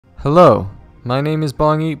Hello, my name is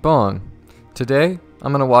Bong Eat Bong. Today,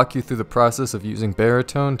 I'm going to walk you through the process of using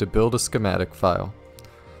Baritone to build a schematic file.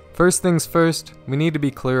 First things first, we need to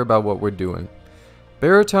be clear about what we're doing.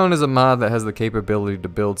 Baritone is a mod that has the capability to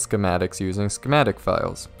build schematics using schematic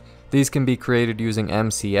files. These can be created using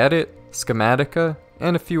MCEdit, Schematica,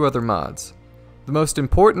 and a few other mods. The most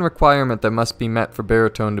important requirement that must be met for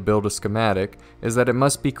Baritone to build a schematic is that it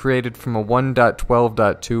must be created from a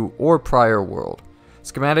 1.12.2 or prior world.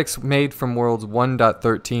 Schematics made from worlds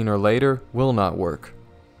 1.13 or later will not work.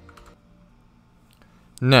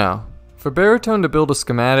 Now, for Baritone to build a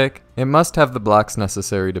schematic, it must have the blocks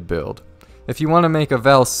necessary to build. If you want to make a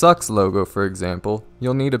Val Sucks logo, for example,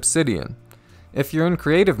 you'll need obsidian. If you're in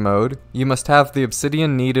creative mode, you must have the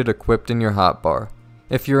obsidian needed equipped in your hotbar.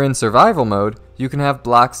 If you're in survival mode, you can have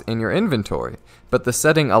blocks in your inventory, but the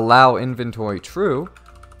setting Allow Inventory True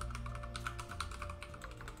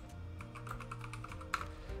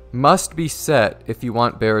must be set if you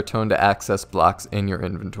want Baritone to access blocks in your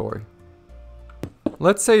inventory.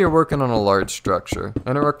 Let's say you're working on a large structure,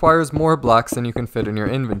 and it requires more blocks than you can fit in your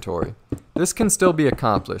inventory. This can still be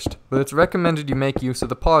accomplished, but it's recommended you make use of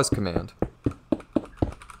the pause command.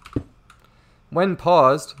 When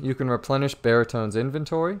paused, you can replenish Baritone's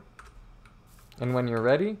inventory, and when you're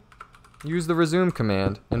ready, use the resume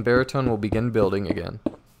command, and Baritone will begin building again.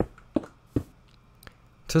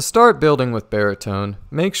 To start building with Baritone,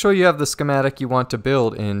 make sure you have the schematic you want to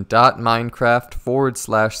build in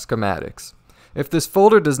 .minecraft/schematics. If this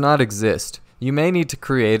folder does not exist, you may need to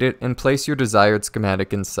create it and place your desired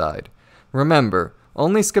schematic inside. Remember,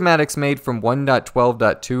 only schematics made from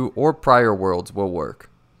 1.12.2 or prior worlds will work.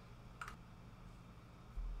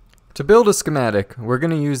 To build a schematic, we're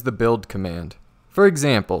going to use the build command. For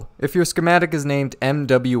example, if your schematic is named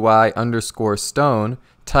MWI_stone,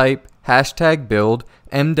 type #build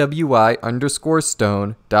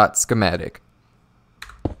MWI_stone.schematic.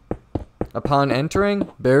 Upon entering,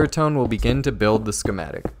 Baritone will begin to build the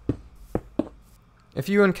schematic. If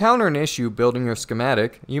you encounter an issue building your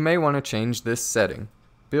schematic, you may want to change this setting.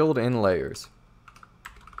 Build in layers.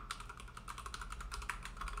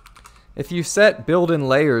 If you set build in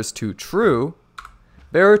layers to true,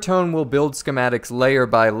 Baritone will build schematics layer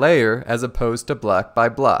by layer as opposed to block by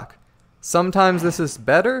block. Sometimes this is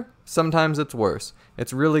better, sometimes it's worse.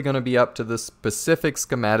 It's really going to be up to the specific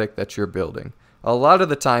schematic that you're building. A lot of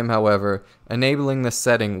the time, however, enabling this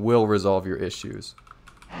setting will resolve your issues.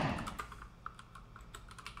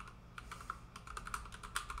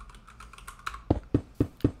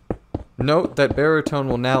 Note that Baritone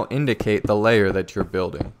will now indicate the layer that you're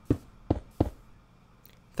building.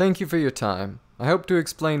 Thank you for your time. I hope to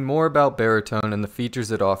explain more about Baritone and the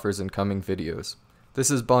features it offers in coming videos. This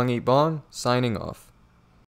is Bong Eat Bong, signing off.